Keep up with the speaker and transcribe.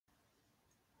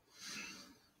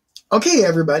Okay,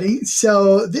 everybody.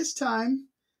 So this time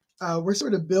we're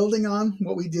sort of building on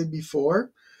what we did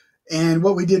before. And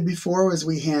what we did before was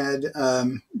we had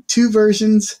two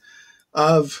versions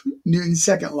of Newton's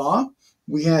second law.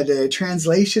 We had a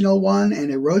translational one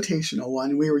and a rotational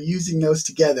one. We were using those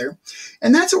together.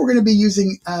 And that's what we're going to be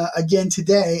using again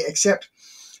today, except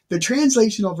the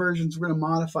translational versions we're going to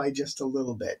modify just a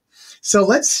little bit. So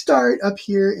let's start up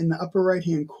here in the upper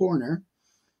right-hand corner.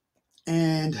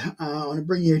 And I want to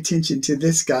bring your attention to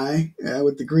this guy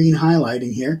with the green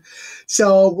highlighting here.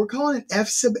 So we're calling it F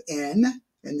sub n,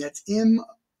 and that's m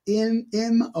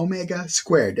omega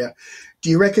squared. Do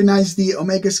you recognize the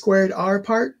omega squared r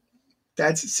part?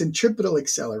 That's centripetal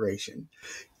acceleration.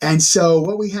 And so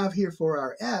what we have here for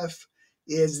our F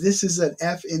is this is an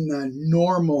F in the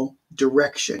normal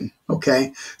direction,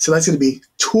 okay? So that's going to be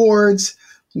towards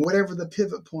whatever the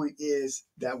pivot point is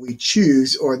that we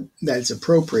choose or that is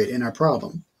appropriate in our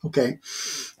problem, okay?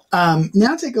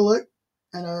 Now take a look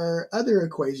at our other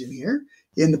equation here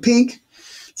in the pink.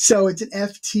 So it's an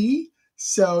FT,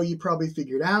 so you probably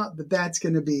figured out that that's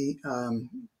going to be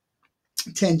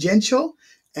tangential,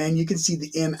 and you can see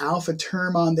the m alpha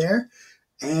term on there,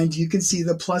 and you can see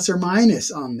the plus or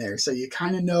minus on there, so you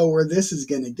kind of know where this is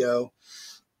going to go.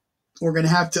 We're going to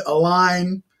have to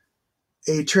align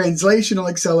a translational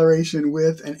acceleration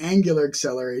with an angular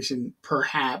acceleration,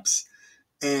 perhaps,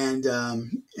 and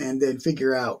then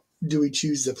figure out, do we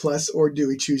choose the plus or do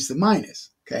we choose the minus,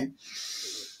 okay?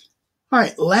 All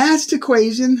right, last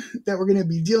equation that we're going to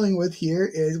be dealing with here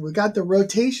is we got the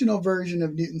rotational version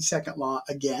of Newton's second law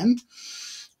again,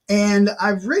 and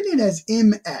I've written it as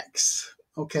mx,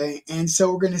 okay? And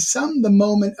so we're going to sum the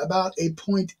moment about a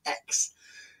point x.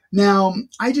 Now,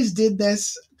 I just did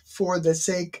this for the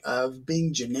sake of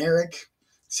being generic,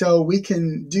 so we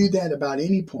can do that about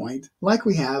any point, like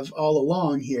we have all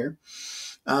along here.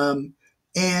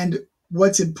 And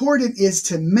what's important is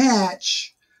to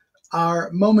match our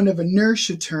moment of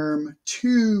inertia term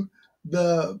to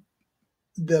the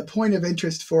point of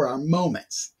interest for our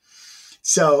moments.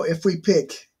 So if we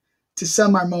pick to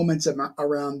sum our moments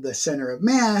around the center of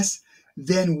mass,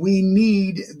 then we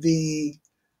need the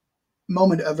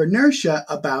moment of inertia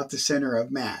about the center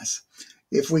of mass.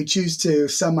 If we choose to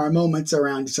sum our moments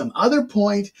around some other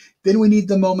point, then we need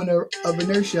the moment of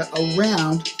inertia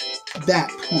around that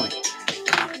point.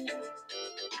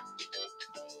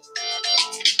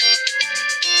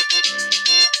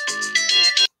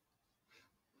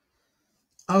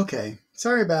 Okay,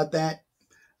 sorry about that.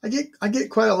 I get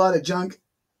quite a lot of junk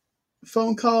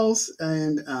phone calls,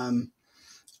 and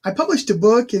I published a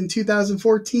book in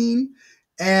 2014,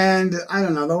 and I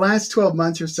don't know, the last 12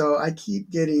 months or so, I keep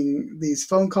getting these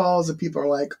phone calls and people are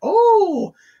like,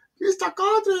 "Oh, Mr.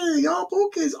 Kadri, your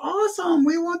book is awesome.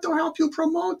 We want to help you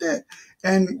promote it."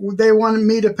 And they wanted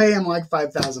me to pay them like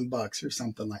 $5,000 or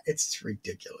something like that. It's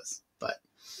ridiculous. But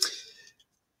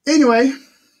anyway,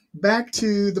 back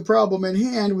to the problem in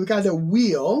hand. We've got a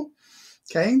wheel,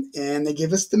 okay, and they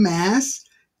give us the mass,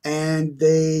 and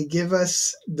they give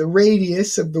us the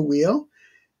radius of the wheel,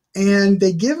 and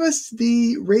they give us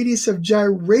the radius of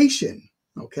gyration,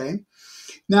 okay?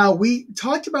 Now, we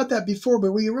talked about that before,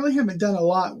 but we really haven't done a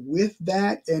lot with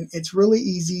that, and it's really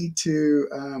easy to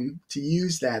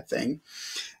use that thing.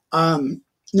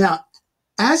 Now,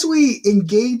 as we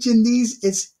engage in these,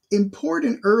 it's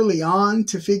important early on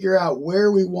to figure out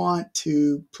where we want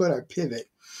to put our pivot.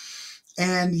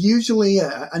 And usually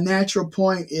a natural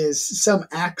point is some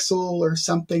axle or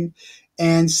something.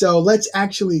 And so let's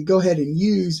actually go ahead and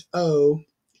use O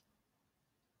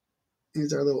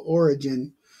as our little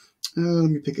origin.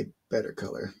 Let me pick a better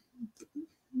color.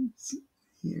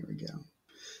 Here we go.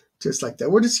 Just like that.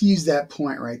 We'll just use that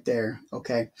point right there,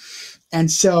 okay?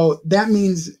 And so that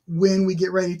means when we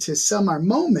get ready to sum our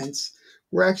moments,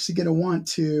 we're actually going to want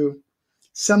to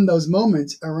sum those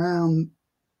moments around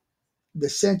the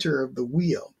center of the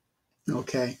wheel,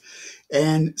 okay?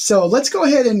 And so let's go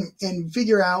ahead and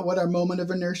figure out what our moment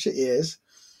of inertia is.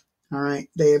 All right,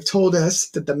 they have told us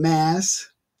that the mass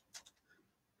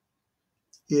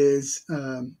is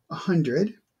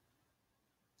 100.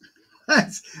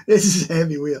 This is a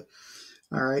heavy wheel.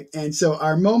 All right, and so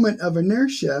our moment of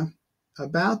inertia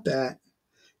about that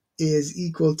is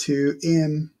equal to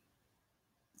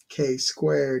mk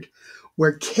squared,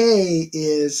 where k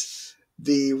is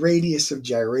the radius of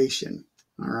gyration.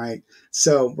 All right,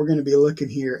 so we're going to be looking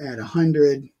here at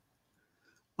 100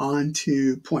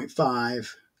 onto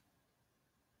 0.5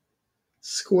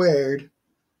 squared,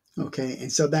 okay,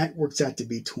 and so that works out to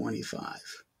be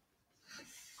 25.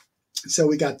 So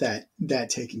we got that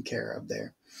taken care of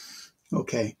there.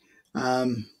 Okay.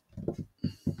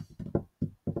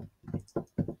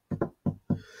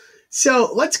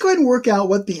 So let's go ahead and work out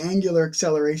what the angular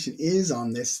acceleration is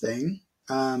on this thing.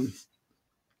 And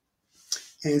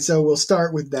so we'll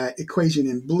start with that equation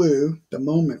in blue, the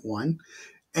moment one.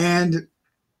 And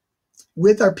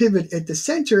with our pivot at the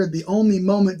center, the only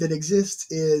moment that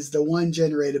exists is the one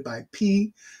generated by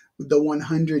P, with the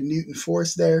 100 Newton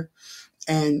force there.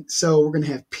 And so we're going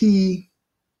to have P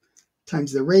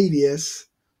times the radius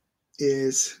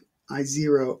is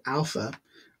I0 alpha,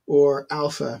 or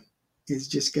alpha is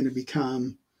just going to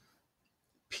become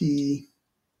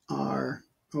PR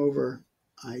over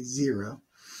I0.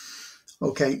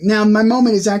 Okay, now my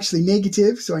moment is actually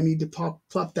negative, so I need to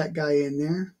plop that guy in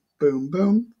there. Boom,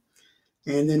 boom.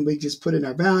 And then we just put in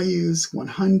our values,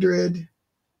 100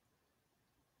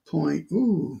 point,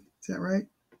 is that right?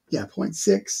 Yeah,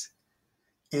 0.6.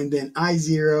 And then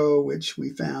I0, which we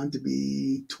found to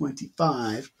be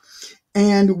 25.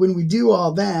 And when we do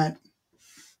all that,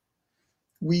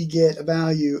 we get a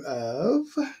value of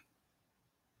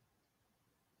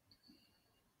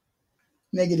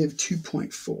negative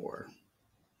 2.4.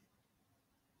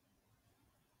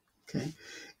 Okay,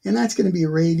 and that's going to be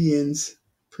radians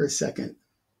per second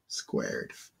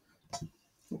squared.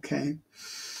 Okay.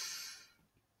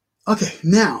 Okay,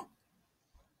 now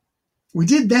we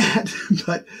did that,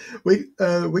 but we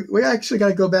actually got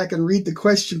to go back and read the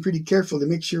question pretty carefully to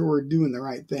make sure we're doing the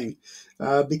right thing,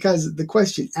 because the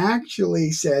question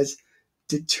actually says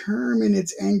determine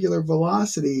its angular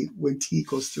velocity when t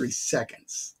equals 3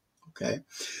 seconds. Okay.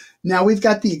 Now we've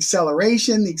got the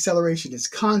acceleration. The acceleration is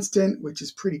constant, which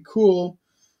is pretty cool.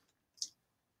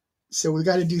 So we've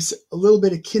got to do a little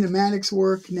bit of kinematics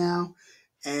work now,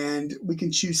 and we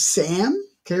can choose SAM.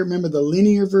 Okay, remember the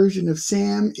linear version of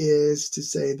SAM is to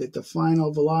say that the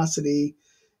final velocity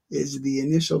is the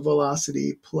initial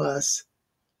velocity plus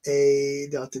a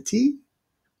delta t.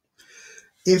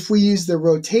 If we use the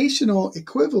rotational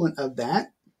equivalent of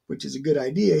that, which is a good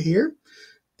idea here,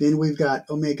 then we've got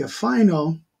omega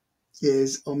final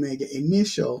is omega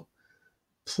initial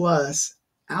plus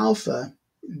alpha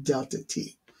delta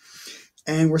t.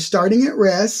 And we're starting at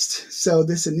rest, so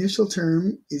this initial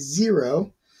term is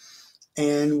 0,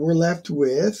 and we're left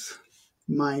with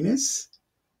minus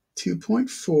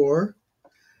 2.4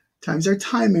 times our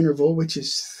time interval, which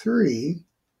is 3.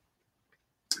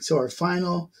 So our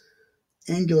final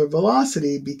angular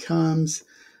velocity becomes,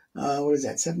 what is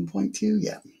that, 7.2?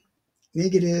 Yeah,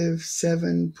 negative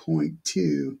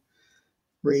 7.2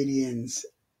 radians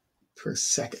per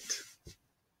second.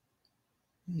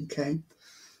 Okay,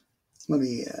 let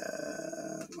me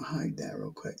hide that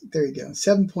real quick. There you go,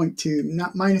 7.2,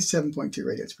 not minus 7.2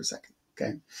 radians per second.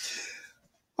 Okay.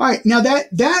 All right, now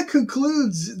that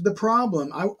concludes the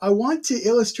problem. I want to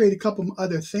illustrate a couple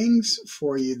other things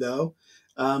for you, though.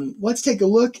 Let's take a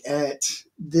look at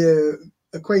the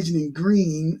equation in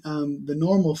green, the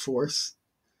normal force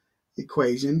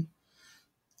equation.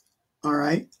 All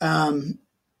right.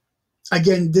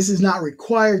 Again, this is not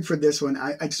required for this one.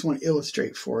 I just want to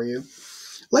illustrate for you.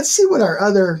 Let's see what our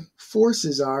other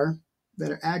forces are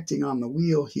that are acting on the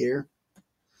wheel here.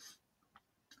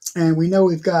 And we know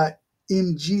we've got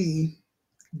mg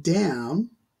down.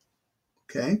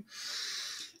 Okay.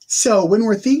 So when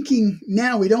we're thinking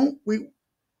now, we don't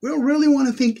really want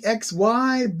to think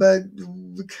xy, but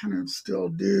we kind of still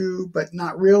do, but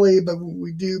not really, but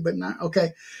we do, but not.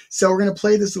 Okay. So we're going to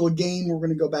play this little game. We're going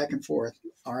to go back and forth.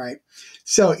 All right.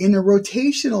 So in a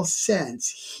rotational sense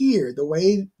here, the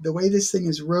way this thing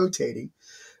is rotating,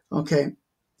 okay,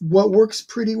 what works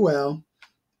pretty well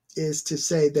is to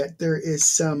say that there is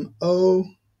some O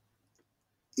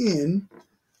in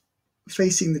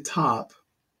facing the top,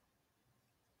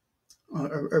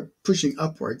 or pushing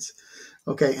upwards.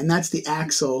 Okay, and that's the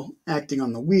axle acting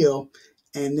on the wheel.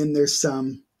 And then there's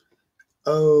some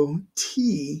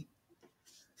OT,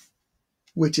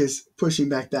 which is pushing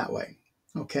back that way.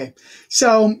 Okay,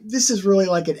 so this is really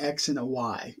like an X and a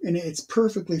Y, and it's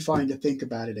perfectly fine to think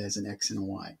about it as an X and a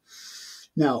Y.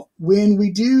 Now, when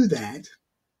we do that,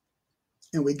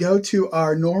 and we go to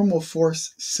our normal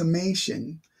force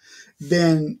summation,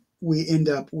 then we end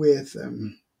up with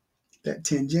that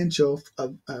tangential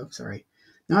of,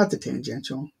 not the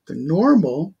tangential, the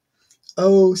normal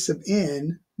O sub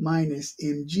n minus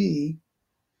mg.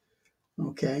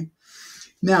 Okay.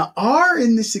 Now, r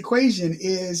in this equation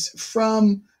is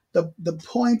from the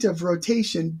point of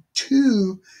rotation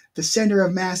to the center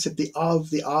of mass of the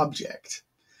object.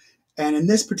 And in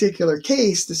this particular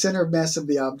case, the center of mass of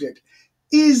the object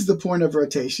is the point of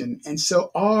rotation. And so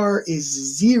r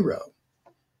is 0.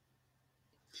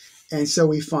 And so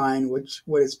we find,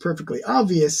 what is perfectly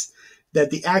obvious,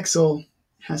 that the axle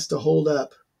has to hold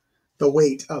up the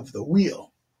weight of the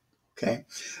wheel. Okay,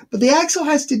 but the axle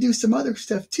has to do some other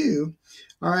stuff too.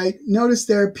 All right, notice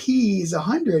there P is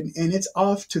 100 and it's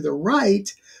off to the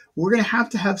right. We're going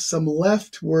to have some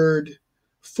leftward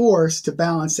force to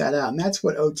balance that out, and that's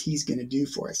what OT is going to do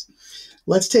for us.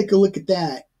 Let's take a look at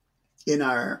that in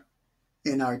our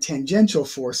tangential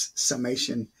force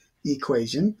summation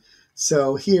equation.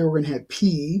 So here we're going to have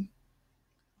P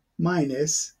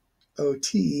minus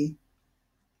OT.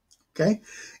 Okay,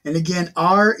 and again,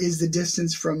 R is the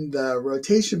distance from the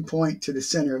rotation point to the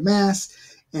center of mass.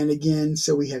 And again,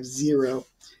 so we have 0.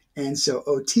 And so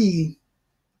OT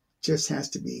just has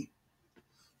to be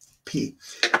P.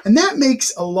 And that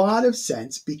makes a lot of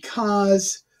sense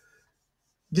because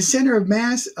the center of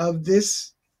mass of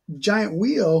this giant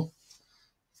wheel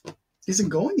isn't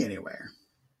going anywhere.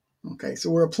 Okay, so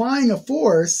we're applying a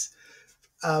force,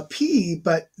 P,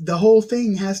 but the whole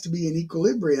thing has to be in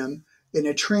equilibrium in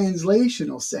a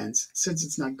translational sense since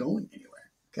it's not going anywhere.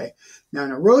 Okay, now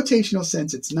in a rotational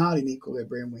sense, it's not in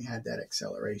equilibrium. We had that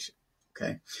acceleration.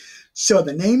 Okay, so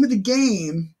the name of the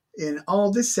game in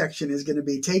all this section is going to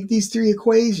be take these three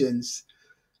equations,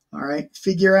 all right,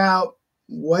 figure out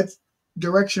what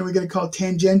direction are we going to call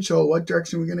tangential, what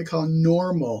direction are we going to call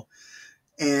normal,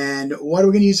 and what are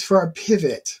we going to use for our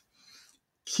pivot.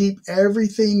 Keep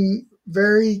everything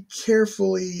very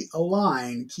carefully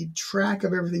aligned, keep track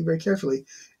of everything very carefully,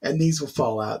 and these will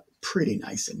fall out pretty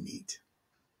nice and neat.